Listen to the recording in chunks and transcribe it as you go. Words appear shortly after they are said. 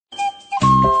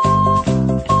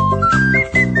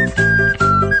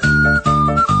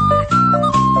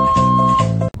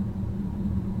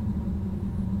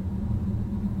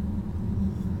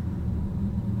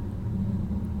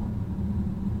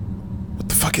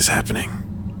is happening?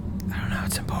 I don't know.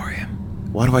 It's Emporium.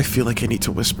 Why do I feel like I need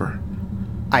to whisper?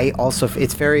 I also...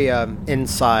 It's very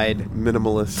inside...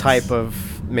 Minimalist. Type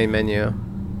of main menu.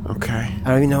 Okay. I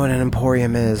don't even know what an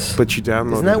Emporium is. But you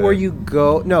downloaded it. Isn't that where you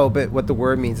go... No, but what the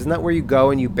word means. Isn't that where you go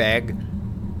and you beg?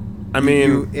 I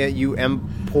mean... You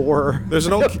empor... There's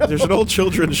an old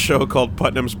children's show called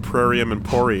Putnam's Prairie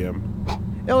Emporium.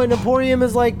 No, an Emporium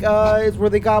is like... is where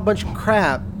they got a bunch of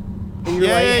crap. And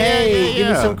you're give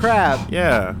me some crap.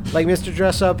 Yeah. Like Mr.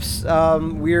 Dress-Up's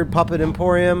weird puppet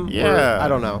Emporium. Yeah. Or, I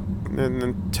don't know. And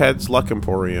then Ted's Luck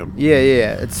Emporium. Yeah.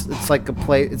 It's like a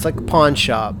it's like a pawn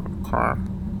shop. Car.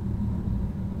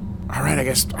 All right, I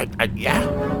guess. Yeah.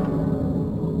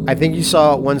 I think you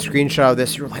saw one screenshot of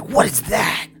this. You were like, "What is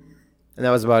that?" And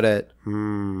that was about it.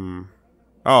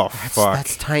 Oh, fuck.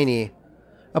 That's tiny.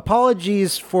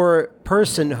 Apologies for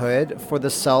personhood, for the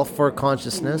self, for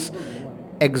consciousness.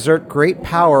 Exert great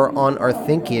power on our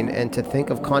thinking, and to think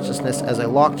of consciousness as a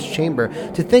locked chamber,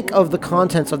 to think of the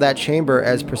contents of that chamber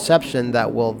as perception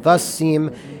that will thus seem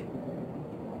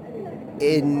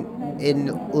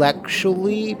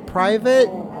intellectually private,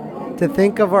 to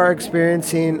think of our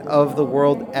experiencing of the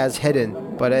world as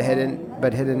hidden, but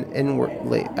hidden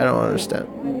inwardly. I don't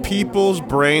understand. People's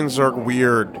brains are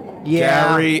weird. Yeah.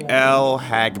 Gary L.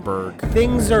 Hagberg.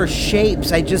 Things are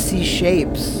shapes. I just see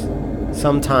shapes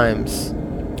sometimes.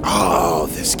 Oh,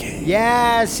 this game.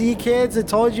 Yeah, see, kids, I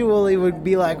told you Willie would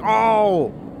be like,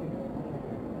 oh.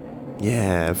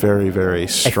 Yeah, very, very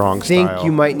strong I think style.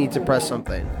 you might need to press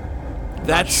something.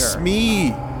 That's me.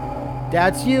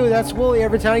 That's you. That's Willie.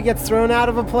 Every time he gets thrown out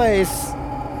of a place,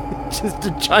 just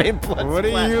a giant blood What do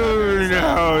splat. you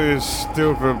know, you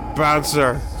stupid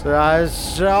bouncer?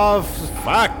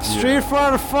 Fuck Street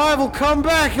Fighter 5 will come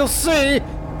back. You'll see.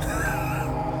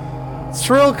 It's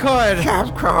real good.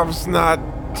 Capcom's not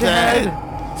dead.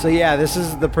 So yeah, this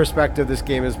is the perspective this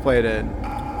game is played in.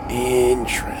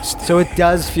 Interesting. So it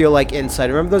does feel like Inside.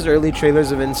 Remember those early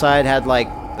trailers of Inside had like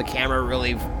the camera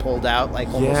really pulled out like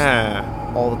almost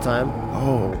all the time?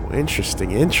 Oh,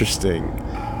 interesting.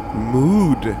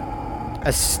 Mood.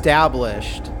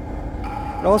 Established.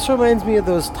 It also reminds me of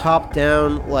those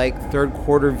top-down, like,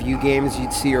 third-quarter view games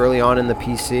you'd see early on in the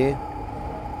PC.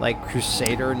 Like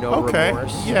Crusader, No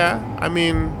Remorse. Yeah. I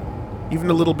mean, even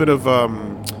a little bit of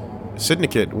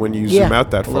Syndicate when you zoom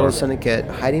out that far. A little Syndicate.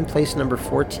 Hiding place number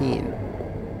 14.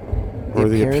 Or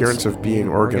the appearance of being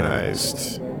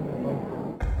organized.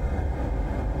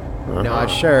 Not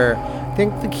sure. I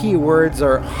think the key words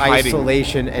are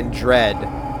isolation and dread.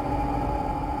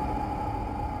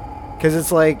 Because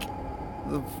it's like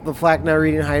the Flack now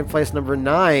reading hiding place number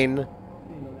 9.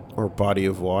 Or body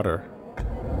of water.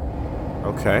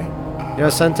 Okay. You know,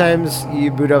 sometimes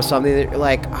you boot up something that you're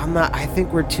like, I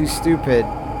think we're too stupid.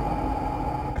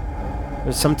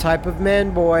 There's some type of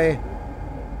man boy.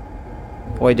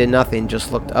 Boy did nothing,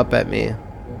 just looked up at me.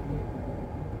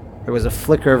 There was a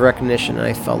flicker of recognition, and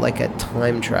I felt like a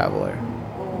time traveler.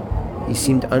 He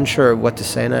seemed unsure of what to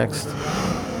say next.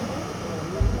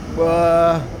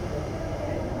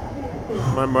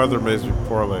 My mother raised me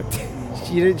poorly.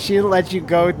 She didn't let you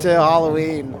go to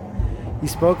Halloween. He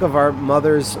spoke of our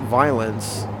mother's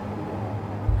violence,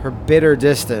 her bitter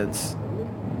distance,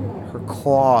 her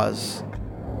claws.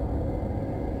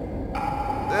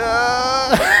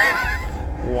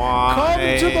 Why?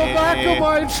 Come to the back of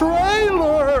my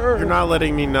trailer! You're not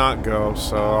letting me not go,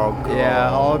 so I'll go.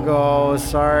 Yeah, I'll go.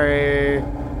 Sorry.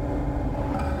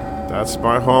 That's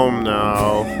my home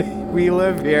now. We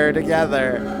live here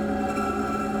together.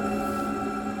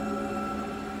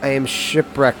 I am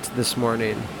shipwrecked this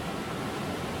morning.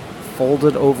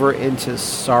 Folded over into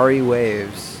sorry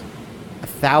waves.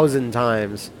 1,000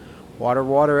 times.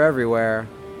 Water everywhere.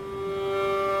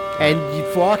 And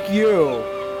fuck you.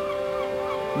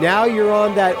 Now you're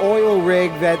on that oil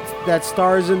rig that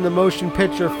stars in the motion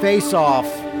picture Face Off.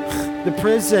 The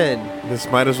prison. This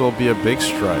might as well be a big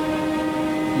strut.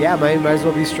 Yeah, might as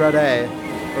well be strut A.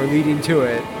 Or leading to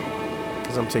it.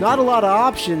 Because I'm taking... Not a lot of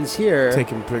options here.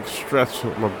 Taking big struts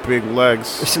with my big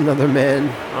legs. There's another man.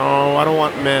 Oh, I don't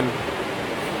want men.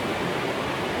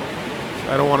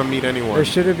 I don't want to meet anyone. There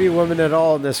shouldn't be women at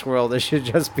all in this world. There should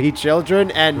just be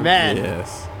children and men.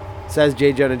 Yes. Says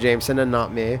J. Jonah Jameson and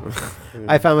not me.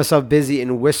 I found myself busy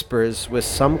in whispers with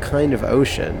some kind of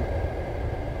ocean.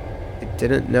 I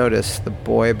didn't notice the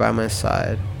boy by my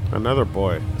side. Another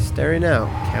boy. Staring out,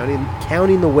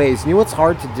 counting the waves. You know what's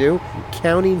hard to do?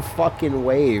 Counting fucking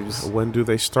waves. When do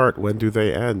they start? When do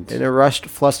they end? In a rushed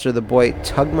fluster, the boy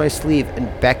tugged my sleeve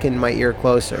and beckoned my ear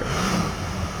closer.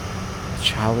 A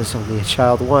child is only a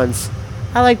child once.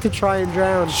 I like to try and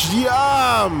drown.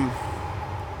 Yum!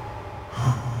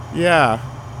 Yeah.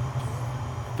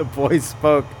 The boy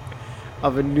spoke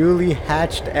of a newly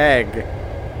hatched egg.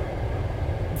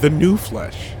 The new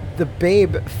flesh. The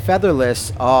babe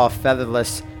featherless. Oh,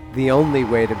 featherless, the only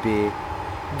way to be.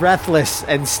 Breathless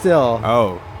and still.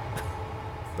 Oh.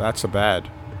 That's a bad.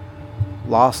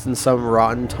 Lost in some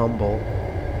rotten tumble.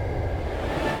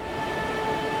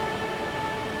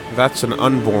 That's an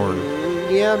unborn.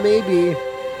 Yeah, maybe.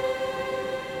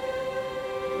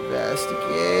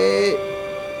 Investigate.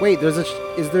 Wait, there's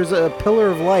a pillar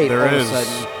of light There all is. of a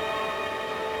sudden.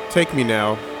 Take me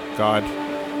now, God.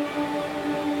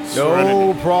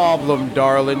 No problem,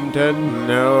 Darlington.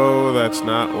 No, that's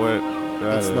not what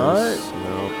that It's is. not?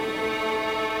 No.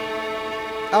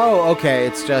 Oh, okay.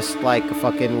 It's just like a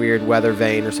fucking weird weather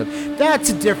vane or something. That's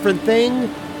a different thing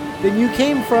than you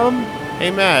came from.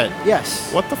 Hey, Matt.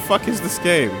 Yes. What the fuck is this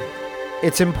game?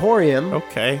 It's Emporium.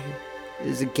 Okay.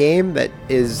 Is a game that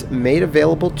is made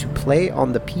available to play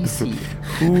on the PC.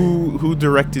 Who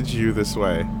directed you this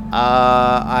way?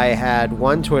 I had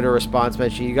one Twitter response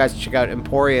mentioning you guys check out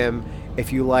Emporium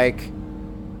if you like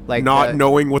not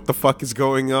knowing what the fuck is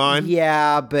going on?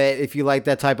 Yeah, but if you like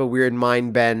that type of weird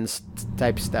mind bends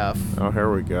type stuff. Oh,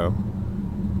 here we go.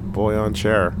 Boy on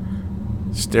chair,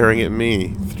 staring at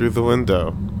me through the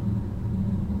window.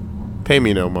 Pay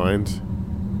me no mind.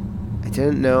 I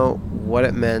didn't know what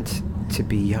it meant to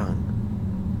be young.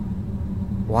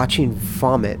 Watching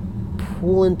vomit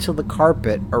pool into the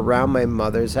carpet around my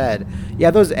mother's head.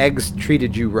 Yeah, those eggs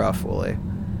treated you rough, Wooly.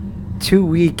 Too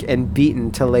weak and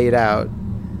beaten to lay it out.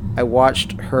 I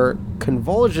watched her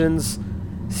convulsions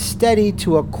steady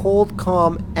to a cold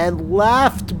calm and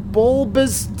laughed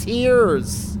bulbous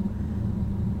tears.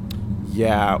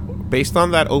 Yeah, based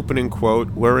on that opening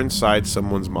quote, we're inside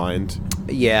someone's mind.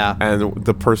 Yeah. And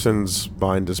the person's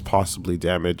mind is possibly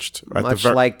damaged. Much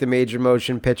like the major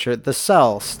motion picture The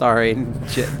Cell, starring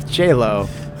J-Lo.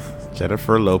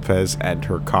 Jennifer Lopez and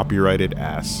her copyrighted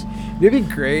ass. It'd be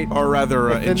great. Or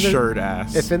rather, insured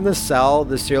ass. If in The Cell,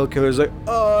 the serial killer's like,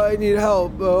 oh, I need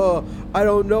help. Oh, I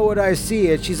don't know what I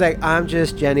see. And she's like, I'm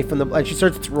just Jenny from the... And she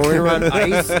starts throwing around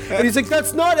ice. And he's like,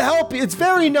 that's not help. It's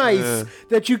very nice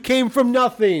that you came from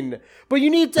nothing. But you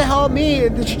need to help me.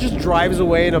 And then she just drives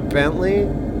away in a Bentley.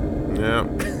 Yeah.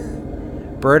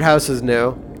 Birdhouse is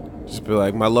new. Just be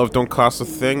like, my love don't cost a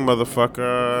thing,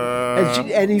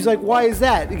 motherfucker. And he's like, why is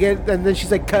that? Again, and then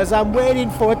she's like, cause I'm waiting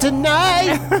for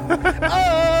tonight.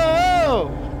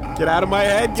 Oh! Get out of my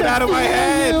head, get out of my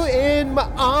head. You in my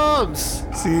arms.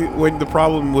 See, when the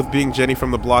problem with being Jenny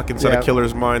from the block inside a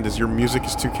killer's mind is your music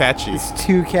is too catchy. It's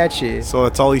too catchy. So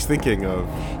that's all he's thinking of.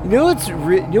 You know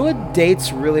what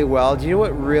dates really well? Do you know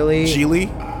what really... Geely?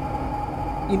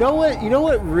 You know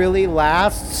what really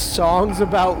lasts? Songs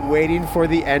about waiting for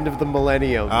the end of the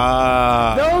millennium.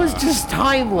 Those just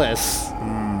timeless.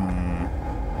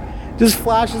 Just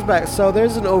flashes back. So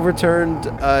there's an overturned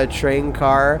train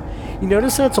car. You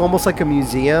notice that it's almost like a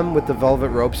museum with the velvet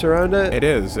ropes around it? It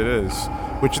is.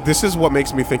 Which this is what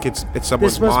makes me think it's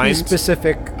someone's mind. This must be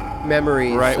specific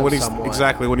memories right, of when he's someone.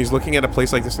 exactly when he's looking at a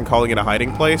place like this and calling it a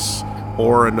hiding place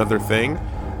or another thing.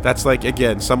 That's like,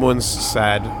 again, someone's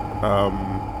sad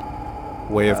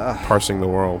way of parsing the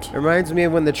world. It reminds me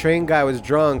of when the train guy was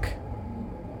drunk.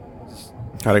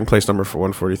 Hiding place number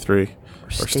 143.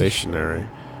 Or stationary.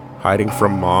 Hiding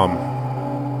from mom.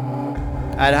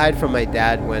 I'd hide from my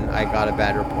dad when I got a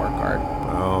bad report card.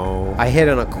 Oh. I hid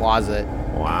in a closet.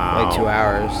 Wow. Like 2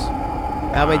 hours.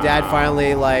 And my dad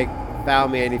finally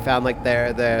found me and he found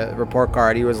the report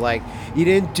card. He was like, you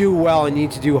didn't do well and you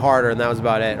need to do harder, and that was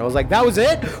about it. And I was like, that was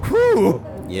it? Whew!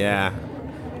 Yeah.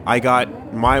 I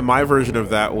got my version of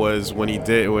that was when I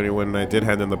did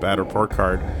hand in the bad report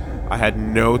card. I had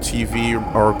no TV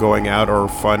or going out or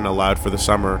fun allowed for the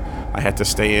summer. I had to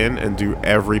stay in and do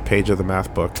every page of the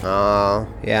math book. Oh,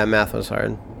 yeah, math was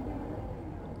hard.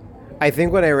 I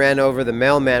think when I ran over the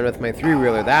mailman with my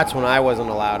three-wheeler, that's when I wasn't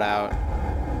allowed out.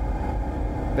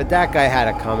 But that guy had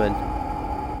it coming.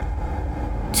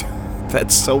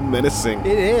 That's so menacing.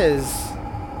 It is.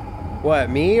 What,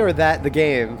 me or the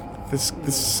game? This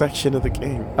section of the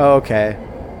game. Oh, okay.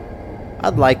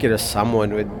 I'd like it if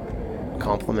someone would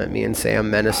compliment me and say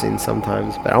I'm menacing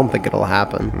sometimes, but I don't think it'll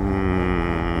happen.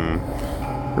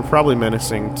 You're probably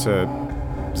menacing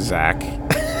to Zach.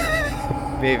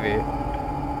 Maybe.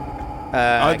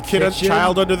 A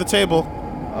child under the table.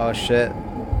 Oh shit.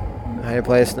 Hiding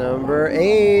place number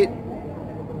 8.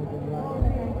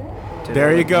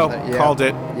 There you go. Yeah. Called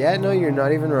it. Yeah, no, you're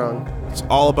not even wrong. It's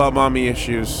all about mommy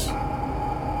issues.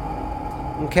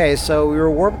 Okay, so we were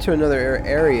warped to another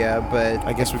area, but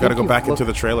I guess we gotta go back into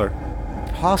the trailer.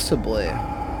 Possibly.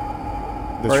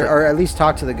 Or at least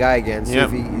talk to the guy again. See yeah,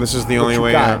 if he, this is the only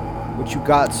way out. What you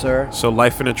got, sir? So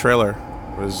Life in a Trailer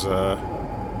was,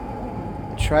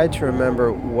 Tried to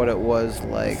remember what it was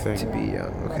like Thing. to be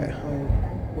young. Okay.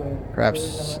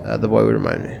 Perhaps the boy would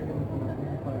remind me.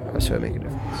 Perhaps it would make a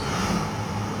difference.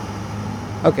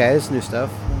 Okay, this is new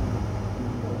stuff.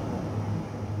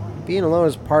 Being alone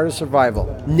is part of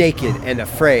survival. Naked and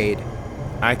afraid.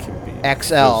 I can be.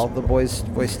 XL, the boy's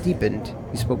voice deepened.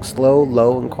 He spoke slow,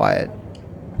 low, and quiet.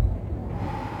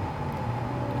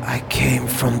 I came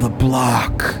from the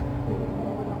block.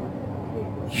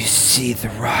 You see the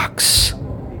rocks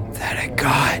that I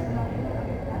got.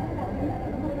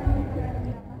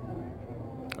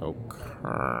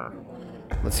 Okay.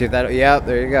 Let's see if that... Yeah,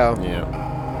 there you go.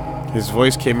 Yeah. His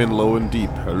voice came in low and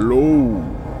deep. Hello.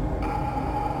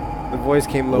 The voice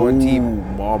came low and deep.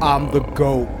 Mama. I'm the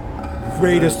GOAT.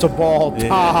 Greatest of all time.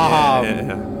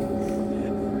 Yeah.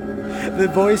 The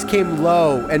voice came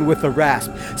low and with a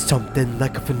rasp. Something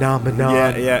like a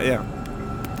phenomenon. Yeah.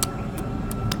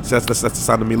 So that's the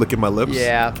sound of me licking my lips?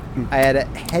 Yeah. I had a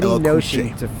heady Hello, notion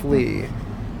Coochie. to flee.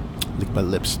 Lick my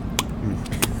lips.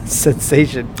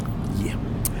 Sensation Yeah.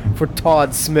 for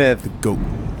Todd Smith. Go.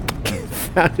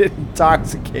 Found it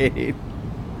intoxicating.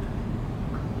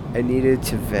 I needed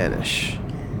to vanish.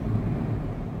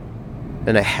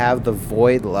 And I have the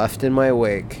void left in my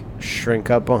wake shrink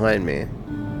up behind me.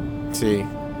 See.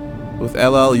 With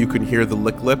LL, you can hear the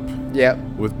lick lip. Yep.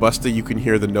 With Busta, you can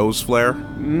hear the nose flare.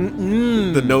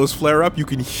 The nose flare up, you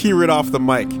can hear it off the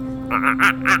mic.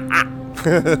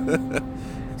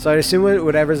 So I assume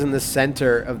whatever's in the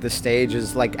center of the stage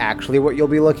is like actually what you'll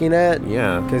be looking at.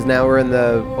 Yeah. Because now we're in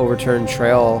the overturned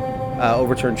train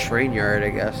yard, I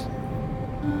guess.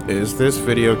 Is this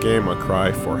video game a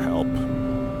cry for help?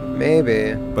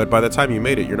 Maybe. But by the time you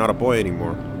made it, you're not a boy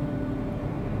anymore.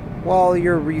 Well,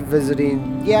 you're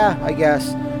revisiting. Yeah, I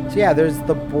guess. So yeah, there's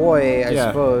the boy, I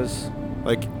suppose.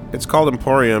 Like, it's called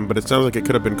Emporium, but it sounds like it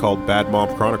could have been called Bad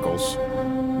Mom Chronicles.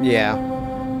 Yeah.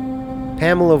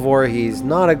 Pamela Voorhees,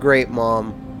 not a great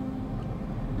mom.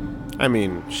 I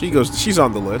mean, she's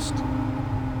on the list.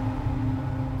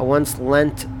 I once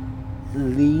leant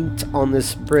on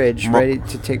this bridge, ready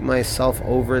to take myself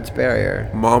over its barrier.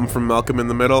 Mom from Malcolm in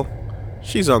the Middle,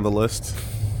 she's on the list.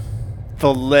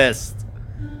 The list.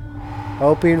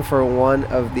 Hoping for one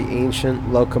of the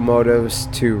ancient locomotives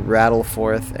to rattle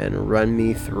forth and run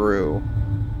me through.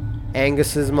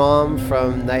 Angus's mom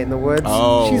from Night in the Woods,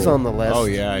 she's on the list. Oh,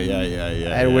 yeah. I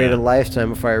had waited a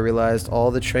lifetime before I realized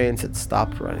all the trains had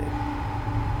stopped running.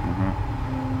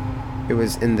 It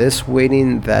was in this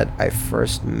waiting that I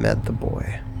first met the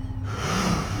boy.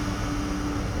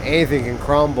 Anything can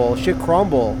crumble. Shit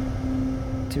crumble.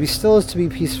 To be still is to be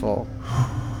peaceful.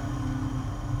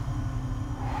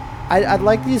 I'd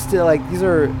like these to, like, these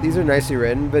are nicely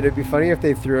written, but it'd be funny if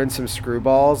they threw in some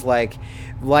screwballs, like,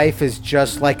 life is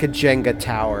just like a Jenga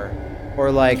tower,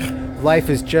 or like, life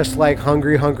is just like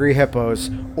Hungry Hungry Hippos,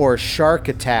 or Shark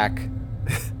Attack.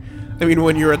 I mean,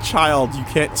 when you're a child, you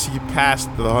can't see past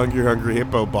the Hungry Hungry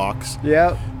Hippo box.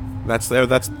 Yep. That's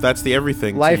the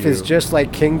everything. Life to you. is just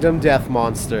like Kingdom Death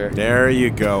Monster. There you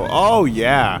go. Oh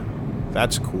yeah,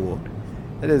 that's cool.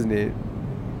 That is neat.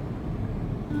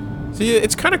 See,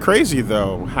 it's kind of crazy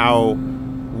though how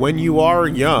when you are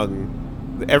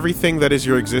young, everything that is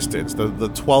your existence,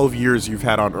 the 12 years you've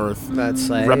had on Earth,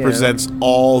 represents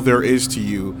all there is to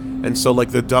you, and so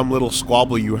like the dumb little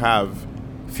squabble you have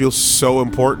feels so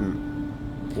important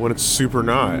when it's super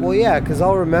not. Well, yeah, because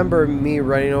I'll remember me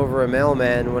running over a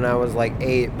mailman when I was like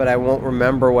 8, but I won't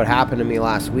remember what happened to me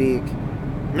last week.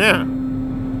 Yeah.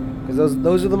 Because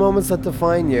those are the moments that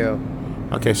define you.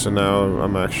 Okay, so now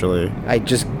I'm actually... I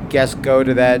just guess go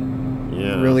to that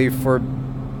really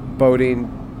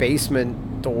foreboding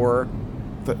basement door.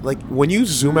 Like, when you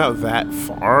zoom out that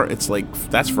far, it's like,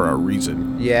 that's for a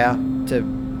reason. Yeah,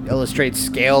 to illustrate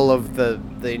scale of the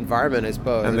environment, I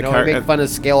suppose. And I make fun of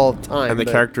scale all the time. And the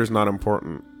character's not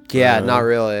important. Yeah, not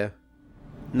really.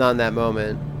 Not in that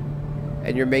moment.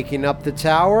 And you're making up the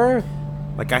tower?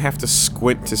 Like, I have to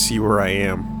squint to see where I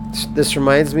am. This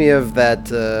reminds me of that...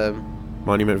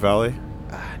 Monument Valley?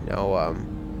 No,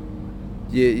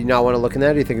 you not want to look in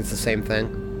there? Do you think it's the same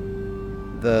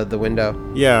thing? The window?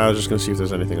 Yeah, I was just going to see if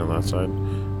there's anything on that side.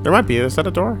 There might be. Is that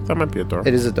a door? That might be a door.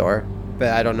 It is a door, but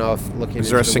I don't know if looking into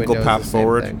the window is the same thing. Is there a single path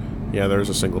forward? Yeah, there's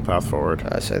a single path forward.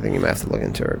 So I think you might have to look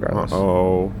into it regardless.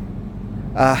 Oh.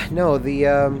 No, the,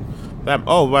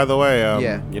 oh, by the way,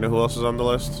 yeah. You know who else is on the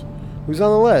list? Who's on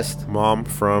the list? Mom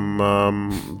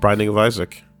from Binding of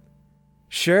Isaac.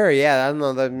 Sure, yeah, I don't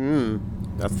know that.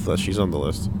 She's on the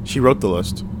list. She wrote the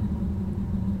list.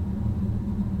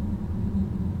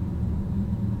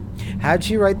 How'd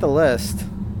she write the list?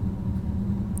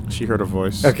 She heard a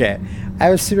voice. Okay. I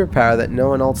have a superpower that no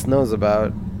one else knows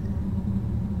about.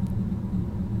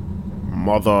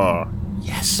 Mother.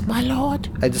 Yes, my lord.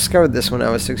 I discovered this when I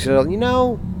was 6 years old. You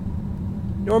know,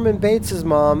 Norman Bates'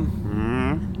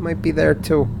 mom might be there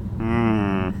too.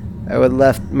 I would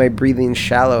left my breathing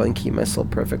shallow and keep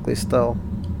myself perfectly still.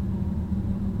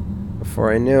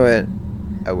 Before I knew it,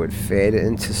 I would fade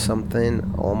into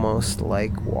something almost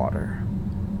like water.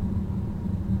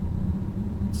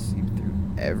 Seep through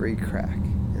every crack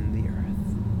in the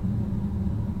earth.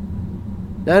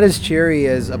 Not as cheery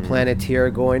as a Planeteer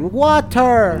going,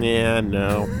 water! Yeah,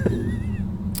 no.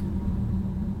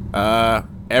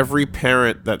 Every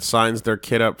parent that signs their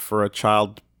kid up for a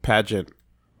child pageant.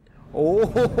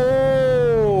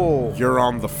 Oh! You're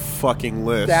on the fucking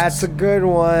list. That's a good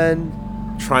one.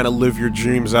 Trying to live your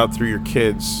dreams out through your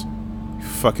kids. You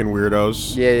fucking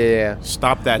weirdos. Yeah.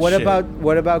 Stop that What shit.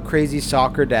 What about crazy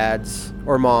soccer dads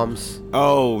or moms?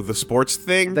 Oh, the sports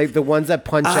thing? Like the ones that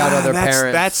punch out other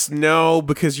parents. That's no,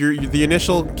 because you're the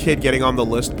initial kid getting on the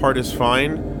list part is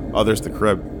fine. Oh, there's the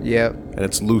crib. Yep. And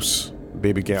it's loose.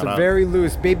 Baby get It's out. very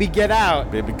loose. Baby, get out.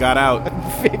 Baby got out.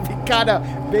 Baby, got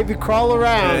out. Baby, crawl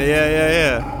around.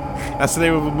 Yeah. That's the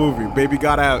name of a movie. Baby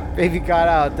got out. Baby got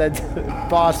out. That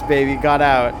boss baby got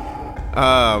out.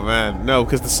 Oh man, no,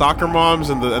 because the soccer moms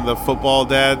and the football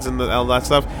dads and all that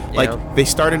stuff, like they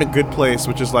start in a good place,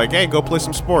 which is like, hey, go play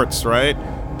some sports, right?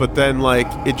 But then like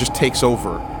it just takes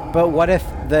over. But what if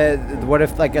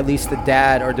like at least the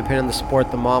dad, or depending on the sport,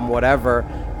 the mom, whatever.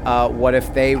 What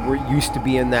if they were used to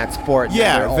be in that sport?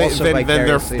 Yeah,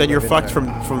 then you're fucked from.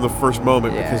 from the first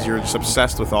moment Yeah. because you're just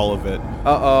obsessed with all of it.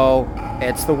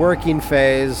 It's the working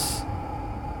phase.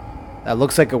 That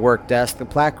looks like a work desk. The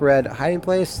plaque read hiding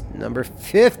place number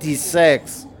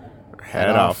 56.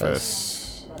 Head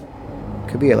office.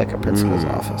 Could be like a principal's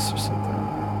office or something.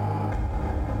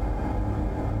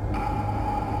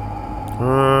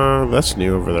 That's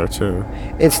new over there too.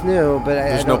 It's new, but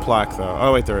There's no plaque though.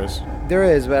 Oh wait, there is. There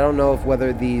is, but I don't know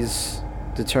whether these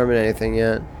determine anything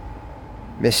yet.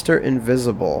 Mr.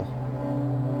 Invisible.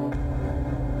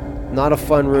 Not a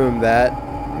fun room, that.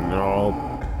 No.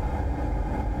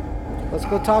 Let's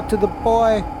go talk to the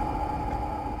boy.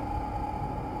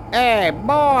 Hey,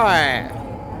 boy!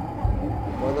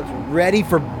 The boy looks ready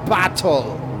for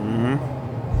battle.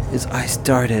 His eyes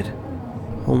darted,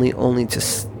 only to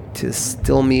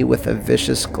still me with a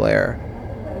vicious glare.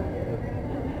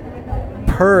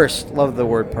 Pursed, love the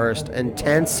word pursed, and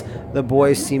tense, the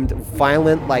boy seemed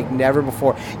violent like never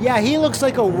before. Yeah, he looks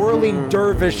like a whirling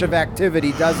dervish of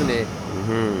activity, doesn't he?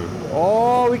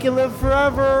 Oh, we can live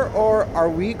forever, or are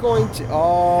we going to...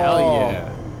 Oh. Hell yeah.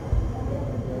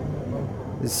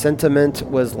 His sentiment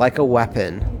was like a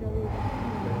weapon.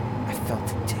 I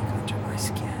felt it dig under my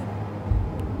skin.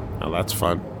 Oh, that's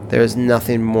fun. There's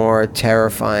nothing more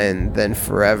terrifying than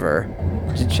forever.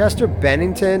 Did Chester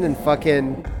Bennington and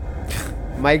fucking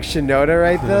Mike Shinoda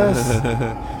write this?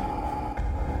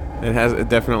 It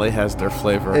definitely has their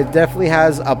flavor. It definitely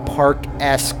has a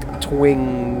Park-esque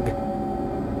twing.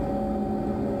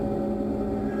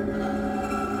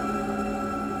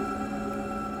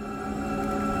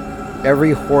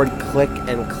 Every horde click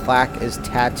and clack is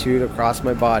tattooed across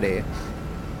my body.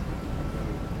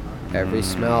 Every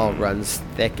smell runs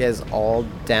thick as oil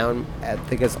down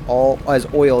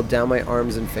my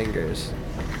arms and fingers.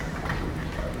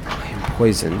 I am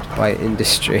poisoned by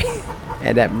industry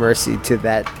and at mercy to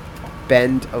that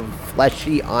bend of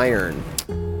fleshy iron.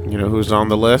 You know who's on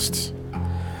the list?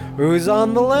 Who's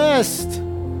on the list?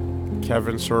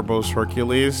 Kevin Sorbo's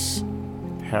Hercules.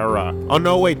 Hera. Oh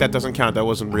no, wait, that doesn't count. That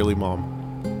wasn't really mom.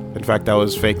 In fact, that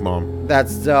was fake mom.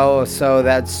 That's so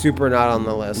that's super not on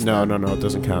the list. No, it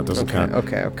doesn't count. Doesn't count.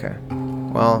 Okay.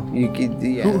 Well, you could.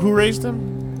 Yeah. Who raised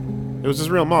him? It was his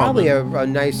real mom. Probably a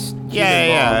nice.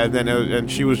 Yeah. And then and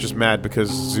she was just mad because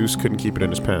Zeus couldn't keep it in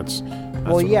his pants.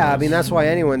 Well, yeah. I mean, that's why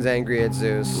anyone's angry at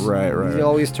Zeus. Right. He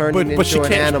always turning into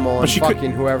an animal and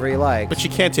fucking whoever he likes. But she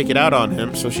can't take it out on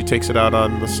him, so she takes it out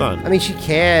on the son. I mean, she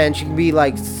can. She can be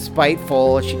like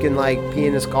spiteful. She can like pee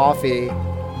in his coffee.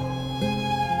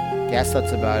 Guess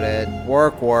that's about it.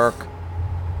 Work.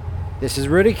 This is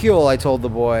ridicule, I told the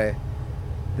boy.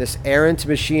 This errant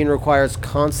machine requires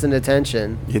constant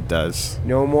attention. It does.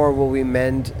 No more will we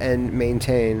mend and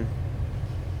maintain.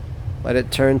 Let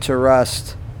it turn to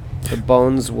rust. The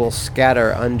bones will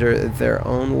scatter under their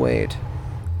own weight.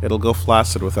 It'll go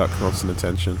flaccid without constant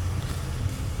attention.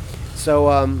 So,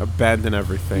 abandon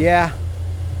everything. Yeah.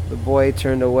 The boy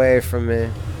turned away from me.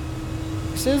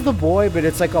 It says the boy, but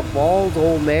it's like a bald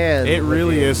old man. It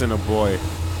really isn't a boy.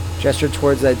 Gestured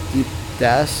towards that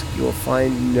desk, you will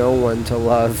find no one to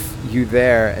love you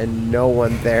there and no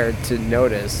one there to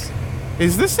notice.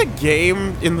 Is this a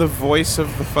game in the voice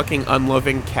of the fucking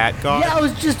unloving cat god? Yeah, I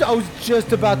was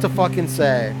just about to fucking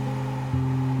say.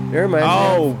 It reminds me.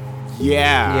 Oh,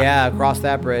 yeah. Yeah, across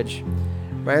that bridge.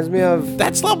 Reminds me of.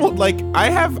 That's level, like,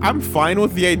 I'm fine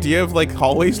with the idea of, like,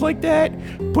 hallways like that,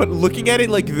 but looking at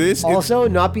it like this... Also,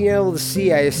 not being able to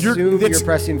see, I assume you're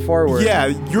pressing forward. Yeah,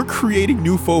 you're creating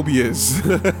new phobias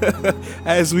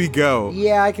as we go.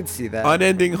 Yeah, I can see that.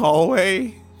 Unending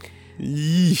hallway?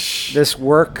 Yeesh. This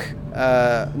work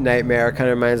nightmare kind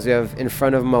of reminds me of, in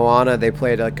front of Moana, they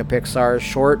played, like, a Pixar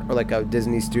short, or, like, a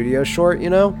Disney Studio short, you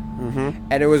know? Mm-hmm.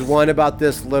 And it was one about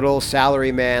this little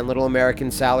American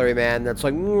salaryman that's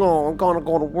like, no, I'm gonna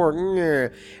go to work.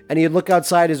 And he'd look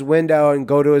outside his window and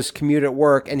go to his commute at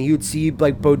work, and he would see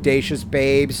like bodacious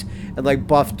babes and like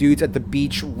buff dudes at the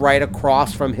beach right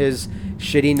across from his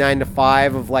shitty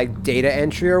 9-to-5 of like data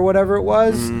entry or whatever it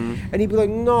was. And he'd be like,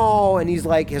 no, and he's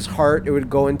like, his heart, it would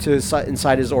go into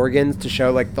inside his organs to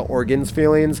show like the organs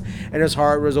feelings, and his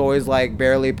heart was always like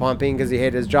barely pumping because he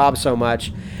hated his job so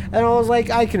much. And I was like,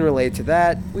 I can relate to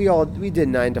that. We did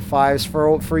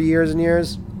 9-to-5s for years and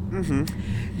years.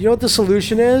 You know what the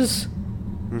solution is?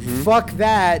 Fuck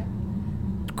that.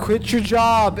 Quit your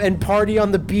job and party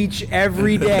on the beach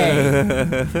every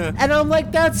day. And I'm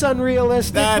like, that's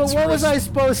unrealistic, but what was I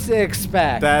supposed to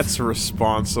expect? That's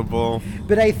responsible.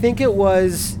 But I think it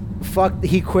was,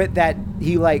 he quit that,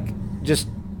 he like just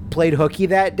played hooky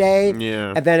that day.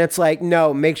 Yeah. And then it's like,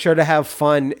 no, make sure to have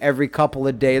fun every couple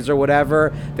of days or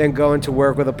whatever, then go into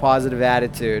work with a positive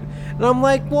attitude. And I'm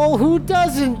like, well, who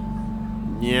doesn't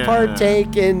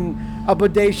partake in a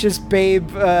bodacious babe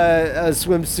a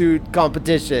swimsuit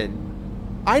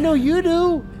competition? I know you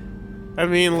do. I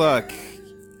mean, look,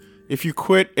 if you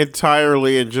quit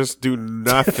entirely and just do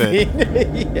nothing,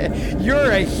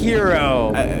 you're a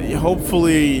hero.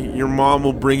 Hopefully your mom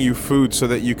will bring you food so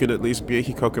that you can at least be a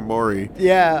hikokomori.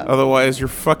 Yeah. Otherwise, you're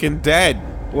fucking dead.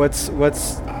 What's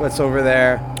over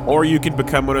there? Or you can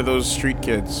become one of those street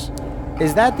kids.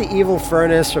 Is that the evil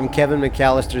furnace from Kevin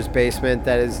McAllister's basement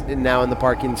that is now in the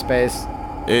parking space?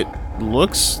 It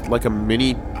looks like a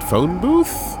mini phone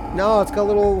booth? No, it's got a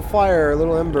little fire, a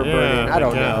little ember burning. I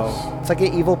don't know. It's like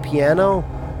an evil piano.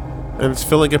 And it's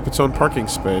filling up its own parking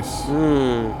space.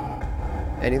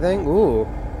 Anything? Ooh.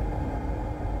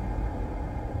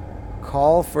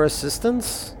 Call for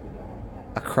assistance?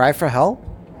 A cry for help?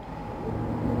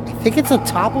 I think it's on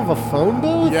top of a phone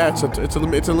booth? Yeah, it's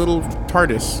a little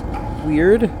TARDIS.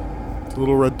 Weird. It's a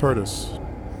little red TARDIS.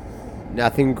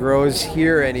 Nothing grows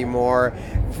here anymore.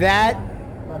 That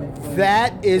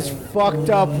is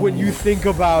fucked up when you think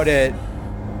about it.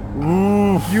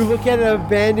 You look at an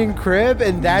abandoned crib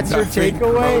and that's your takeaway?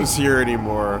 Nothing grows here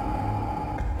anymore.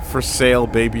 For sale,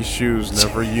 baby shoes,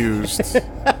 never used.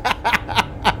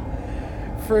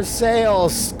 For sale,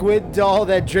 squid doll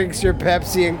that drinks your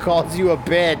Pepsi and calls you a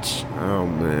bitch. Oh,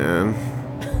 man.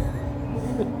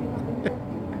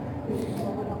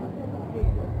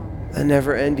 A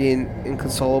never-ending,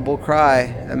 inconsolable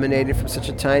cry emanated from such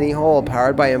a tiny hole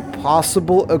powered by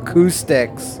impossible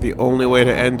acoustics. The only way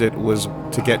to end it was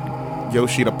to get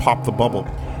Yoshi to pop the bubble.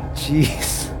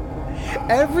 Jeez.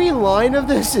 Every line of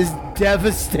this is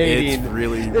devastating.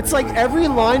 It's like every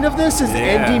line of this is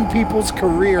ending people's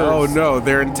careers. Oh, no.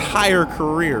 Their entire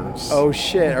careers. Oh,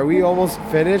 shit. Are we almost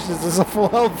finished? Is this a full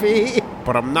LP?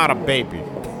 But I'm not a baby.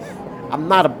 I'm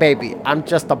not a baby. I'm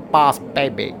just a boss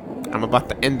baby. I'm about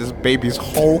to end this baby's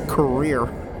whole career.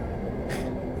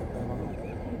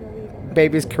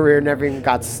 Baby's career never even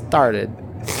got started.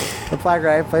 The flag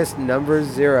right place number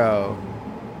 0.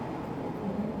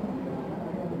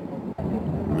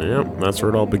 Yep, that's where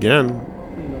it all began.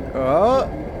 Oh.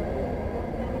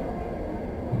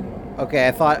 Okay,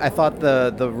 I thought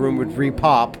the room would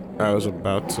repop. I was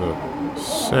about to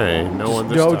say no one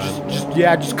this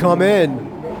time. Just come in.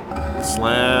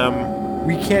 Slam.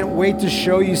 We can't wait to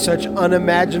show you such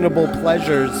unimaginable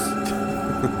pleasures.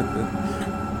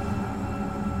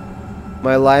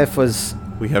 My life was...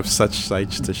 We have such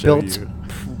sights to show you. Built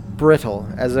brittle,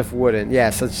 as if wooden. Yeah,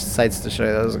 such sights to show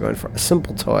you. That was going for a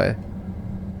simple toy.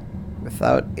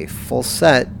 Without a full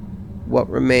set, what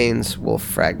remains will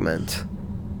fragment.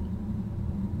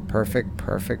 Perfect,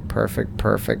 perfect, perfect,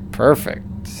 perfect, perfect.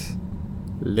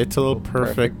 Little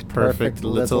perfect, perfect,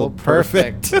 little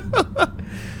perfect.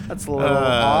 That's a little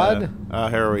odd.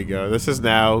 Here we go. This is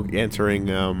now entering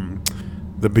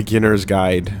the beginner's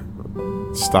guide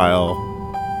style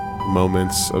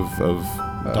moments of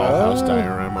dollhouse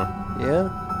diorama. Yeah.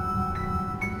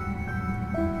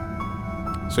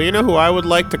 So you know who I would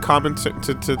like to comment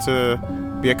to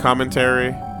be a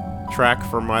commentary track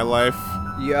for my life?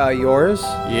 Yeah, yours?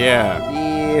 Yeah.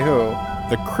 Who?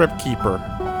 The Crypt Keeper.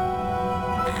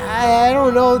 I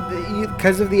don't know,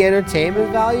 because of the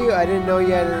entertainment value, I didn't know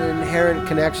you had an inherent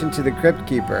connection to the Crypt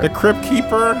Keeper. The Crypt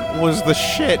Keeper was the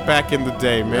shit back in the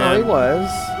day, man. No, he was.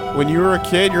 When you were a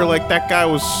kid, you're like, that guy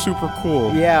was super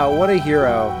cool. Yeah, what a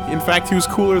hero. In fact, he was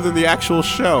cooler than the actual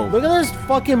show. Look at this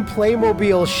fucking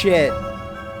Playmobil shit.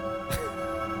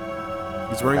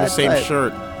 He's wearing the same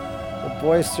shirt. The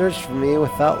boy searched for me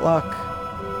without luck.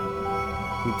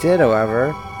 He did,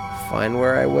 however, find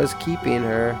where I was keeping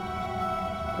her.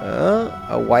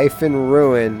 A wife in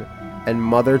ruin and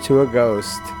mother to a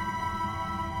ghost.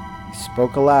 He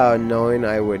spoke aloud, knowing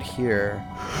I would hear.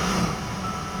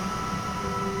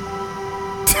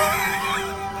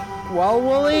 Well,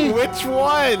 Wooly? Which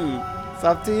one? It's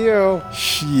up to you.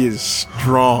 She is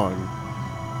strong.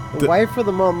 The wife or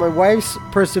the mom? My wife's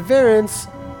perseverance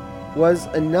was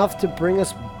enough to bring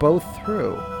us both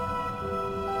through.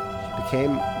 She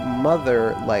became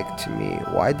mother-like to me.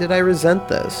 Why did I resent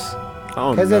this?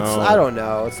 Oh, Because no. I don't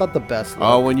know, it's not the best look.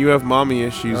 Oh, when you have mommy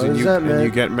issues No and resentment. you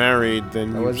get married,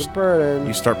 then That you, was a burden.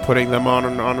 you start putting them on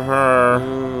her.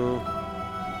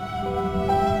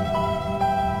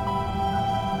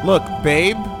 Look,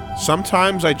 babe,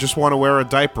 sometimes I just want to wear a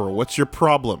diaper. What's your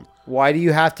problem? Why do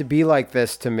you have to be like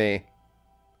this to me?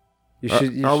 You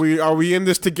should. Are we in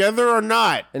this together or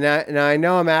not? And I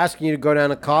know I'm asking you to go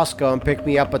down to Costco and pick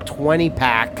me up a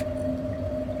 20-pack.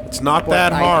 It's not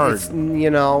that hard. It's, you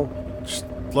know. Just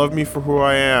love me for who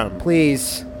I am.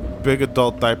 Please. Big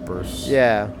adult diapers.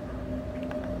 Yeah.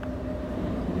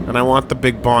 And I want the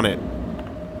big bonnet.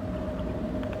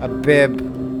 A bib.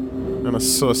 And a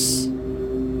sus.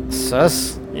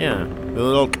 Sus? Yeah.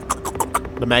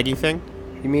 The Maggie thing?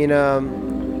 You mean,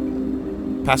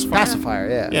 Pacifier? pacifier,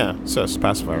 yeah. Yeah, sus,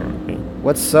 pacifier. Yeah.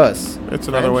 What's sus? It's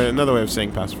another way of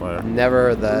saying pacifier. Never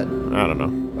heard that. I don't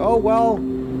know. Oh, well.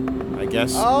 I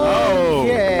guess.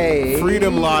 Okay. Oh,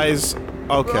 freedom lies.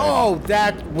 Okay. Oh,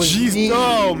 that was Jeez. neat.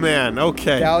 Oh, man.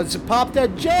 Okay. That was Pop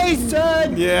that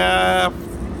Jason! Yeah.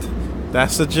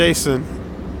 That's the Jason.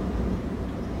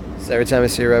 So every time I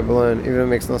see a red balloon, even if it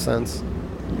makes no sense.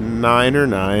 9 or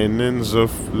 9 in the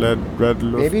red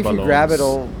Maybe if you grab it,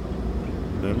 it'll...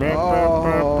 No!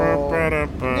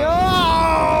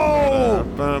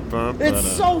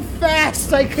 It's so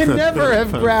fast, I could never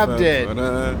have grabbed it.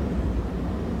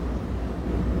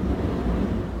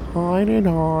 Hiding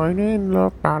in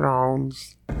the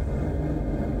balloons.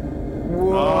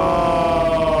 Whoa.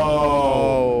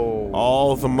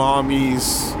 All the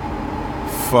mommies.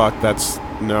 Fuck, that's...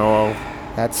 No.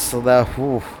 That's the...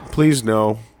 Whew. Please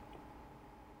no.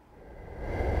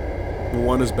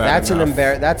 One is bad That's enough.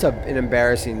 an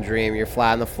embarrassing dream. You're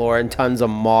flat on the floor and tons of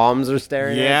moms are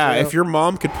staring at you. Yeah, if your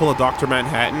mom could pull a Dr.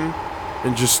 Manhattan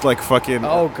and just like fucking...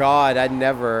 Oh God, I'd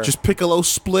never... Just Piccolo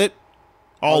split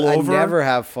all over. I'd never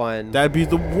have fun. That'd be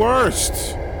the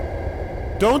worst.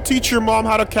 Don't teach your mom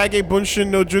how to Kage Bunshin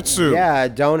no Jutsu. Yeah,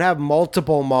 don't have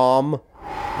multiple mom.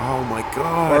 Oh my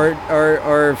god.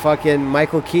 Or fucking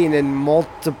Michael Keaton in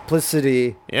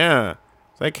Multiplicity. Yeah.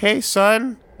 It's like, hey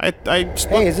son, I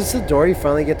Hey, is this the door you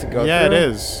finally get to go Yeah, through? it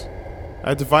is.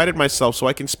 I divided myself so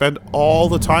I can spend all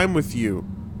the time with you.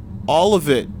 All of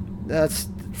it. That's...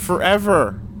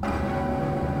 Forever.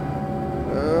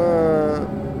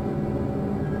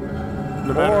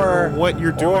 No matter what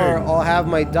you're doing. Or I'll have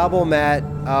my double mat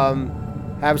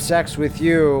have sex with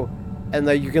you, and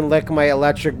then you can lick my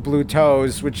electric blue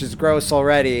toes, which is gross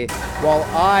already, while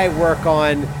I work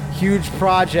on huge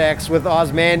projects with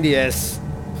Osmandius.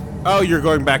 Oh, you're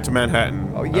going back to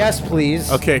Manhattan. Oh, yes,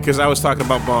 please. Okay, because I was talking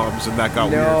about bombs, and that got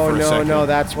weird for a second. No,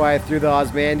 that's why I threw the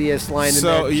Osmandius line in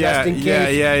there, just in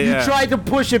case you tried to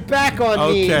push it back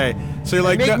on me. Okay, so you're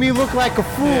like... Make me look like a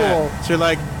fool. Yeah. So you're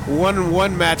like,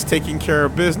 one Matt's taking care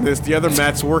of business, the other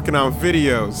Matt's working on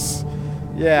videos.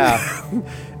 Yeah.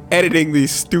 Editing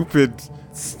these stupid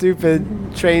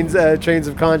trains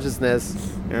of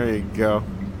consciousness. There you go.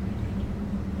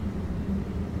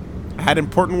 I had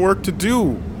important work to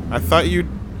do. I thought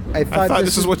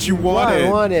this is what you wanted.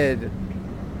 What I wanted.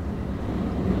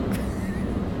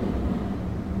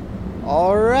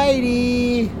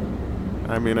 Alrighty.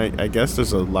 I mean, I guess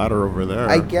there's a ladder over there.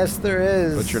 I guess there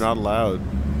is. But you're not allowed.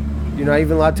 You're not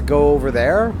even allowed to go over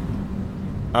there?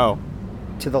 Oh.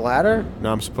 To the ladder?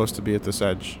 No, I'm supposed to be at this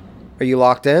edge. Are you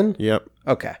locked in? Yep.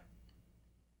 Okay.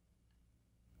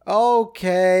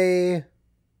 Okay.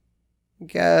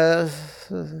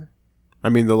 Guess. I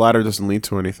mean, the ladder doesn't lead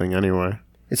to anything anyway.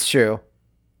 It's true.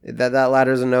 That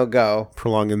ladder's a no-go.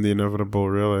 Prolonging the inevitable,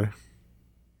 really.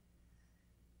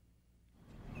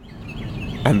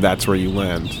 And that's where you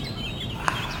land.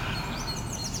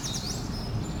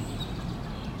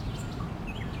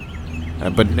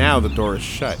 But now the door is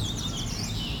shut.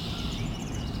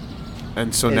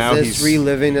 And so now Is he's... this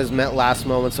reliving his last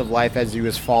moments of life as he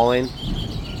was falling?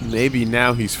 Maybe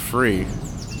now he's free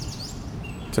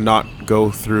to not go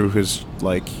through his,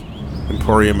 like,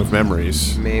 Emporium of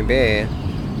memories. Maybe.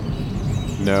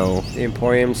 No. The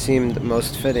Emporium seemed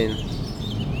most fitting.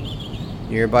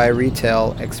 Nearby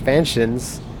retail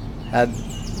expansions had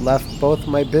left both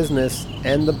my business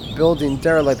and the building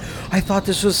derelict. I thought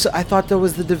that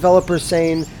was the developer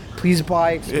saying, please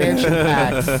buy expansion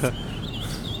packs.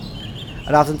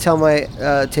 I'd often tell my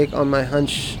take on my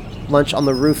lunch on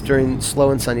the roof during slow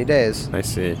and sunny days. I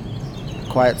see.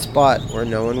 Quiet spot where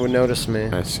no one would notice me.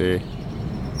 I see.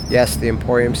 Yes, the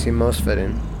Emporium seemed most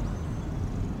fitting.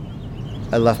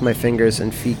 I left my fingers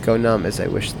and feet go numb as I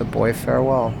wished the boy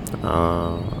farewell.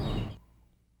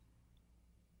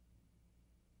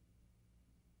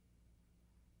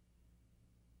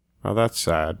 Oh, that's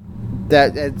sad.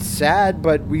 That it's sad,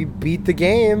 but we beat the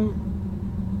game.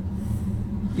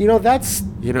 You know, that's...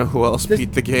 You know who else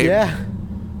beat the game? Yeah.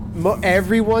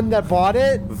 Everyone that bought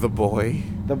it? The boy.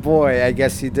 The boy, I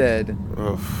guess he did.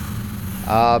 Ugh.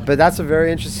 But that's a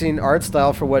very interesting art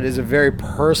style for what is a very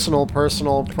personal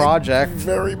project.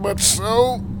 Very much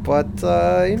so. But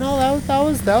you know, that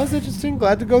was interesting.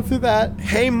 Glad to go through that.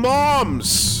 Hey,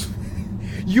 moms!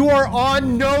 You are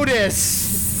on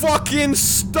notice. Fucking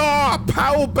stop!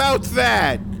 How about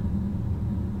that?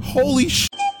 Holy shit.